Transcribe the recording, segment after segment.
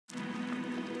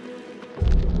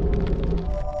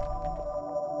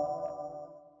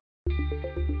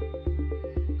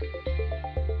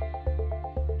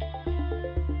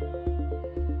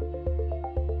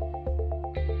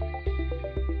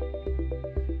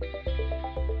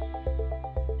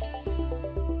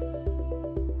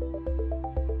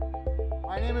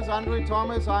name is Andre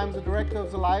Thomas. I'm the director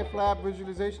of the Live Lab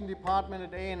Visualization Department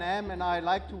at A&M, and I'd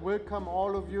like to welcome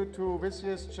all of you to this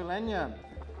year's Chillennium.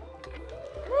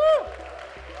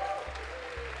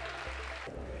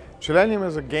 Chillennium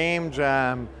is a game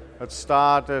jam that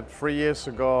started 3 years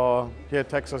ago here at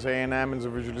Texas A&M in the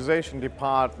Visualization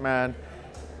Department,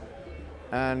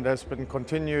 and has been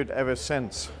continued ever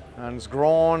since. And it's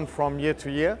grown from year to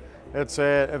year. It's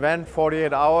an event,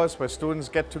 48 hours, where students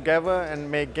get together and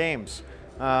make games,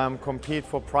 compete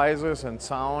for prizes in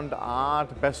sound,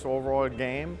 art, best overall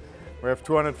game. We have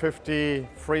 250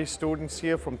 free students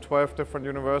here from 12 different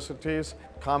universities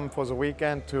come for the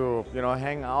weekend to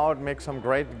hang out, make some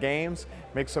great games,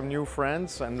 make some new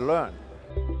friends and learn.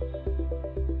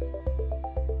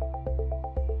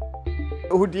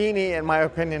 Houdini, in my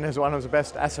opinion, is one of the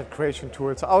best asset creation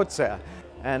tools out there,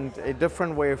 and a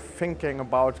different way of thinking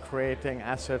about creating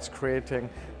assets, creating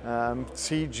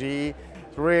CG,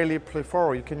 really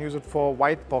plethora. You can use it for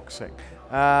white boxing,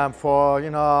 for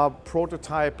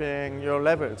prototyping your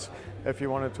levels. If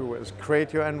you wanted to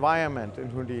create your environment in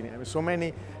Houdini. I mean, so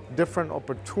many different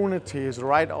opportunities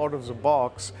right out of the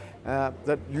box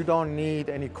that you don't need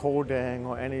any coding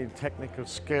or any technical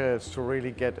skills to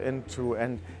really get into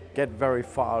and get very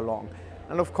far along.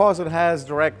 And of course it has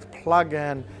direct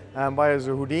plug-in via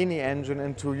the Houdini engine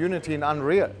into Unity and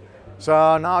Unreal.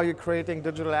 So now you're creating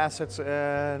digital assets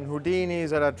in Houdini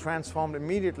that are transformed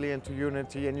immediately into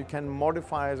Unity, and you can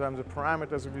modify them, the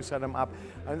parameters if you set them up,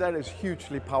 and that is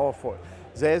hugely powerful.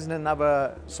 There isn't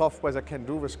another software that can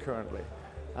do this currently.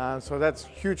 So that's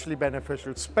hugely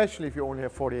beneficial, especially if you only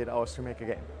have 48 hours to make a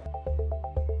game.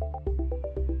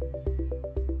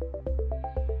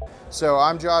 So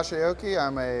I'm Josh Aoki.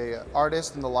 I'm an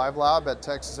artist in the Live Lab at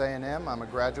Texas A&M. I'm a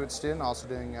graduate student, also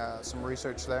doing some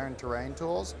research there in terrain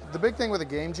tools. The big thing with a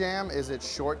game jam is it's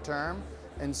short term,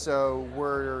 and so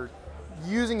we're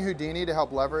using Houdini to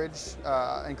help leverage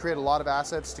and create a lot of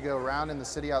assets to go around in the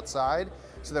city outside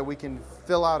so that we can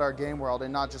fill out our game world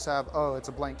and not just have, oh, it's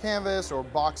a blank canvas or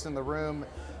boxed in the room.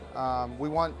 We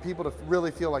want people to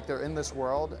really feel like they're in this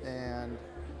world and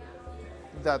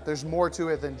that there's more to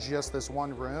it than just this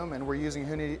one room, and we're using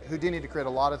Houdini to create a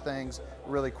lot of things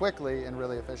really quickly and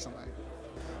really efficiently.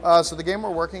 So the game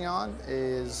we're working on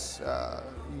is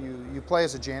you play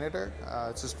as a janitor.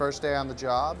 It's his first day on the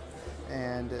job,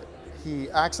 and he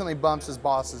accidentally bumps his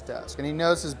boss's desk. And he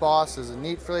knows his boss is a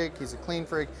neat freak, he's a clean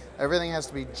freak. Everything has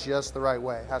to be just the right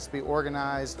way. It has to be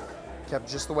organized, kept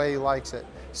just the way he likes it.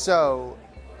 So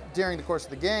during the course of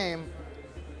the game,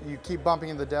 you keep bumping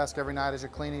into the desk every night as you're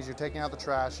cleaning, as you're taking out the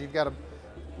trash. You've got to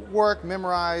work,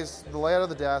 memorize the layout of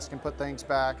the desk and put things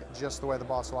back just the way the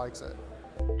boss likes it.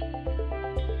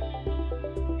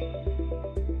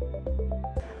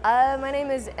 My name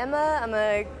is Emma. I'm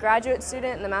a graduate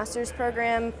student in the master's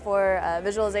program for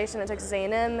visualization at Texas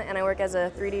A&M, and I work as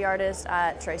a 3D artist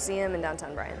at Chillennium in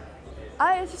downtown Bryan.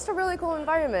 It's just a really cool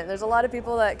environment. There's a lot of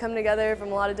people that come together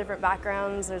from a lot of different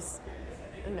backgrounds. There's,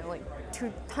 I don't know, like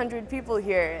 200 people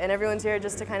here, and everyone's here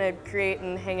just to kind of create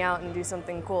and hang out and do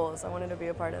something cool, so I wanted to be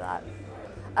a part of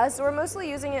that. So we're mostly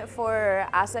using it for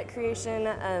asset creation,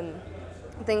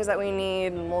 things that we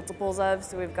need multiples of.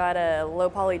 So we've got a low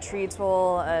poly tree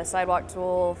tool, a sidewalk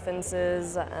tool,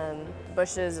 fences,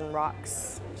 bushes and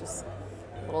rocks, just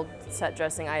little set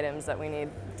dressing items that we need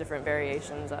different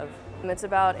variations of. It's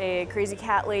about a crazy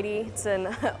cat lady. It's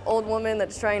an old woman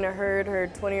that's trying to herd her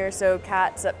 20 or so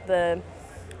cats up the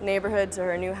neighborhood to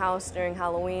her new house during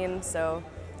Halloween. So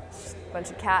just a bunch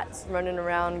of cats running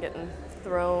around, getting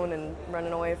thrown and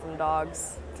running away from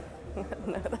dogs.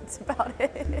 No, that's about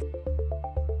it.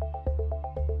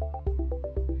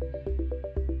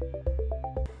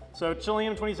 So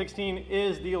Chillennium 2016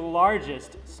 is the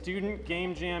largest student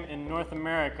game jam in North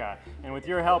America, and with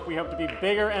your help we hope to be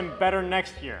bigger and better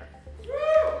next year.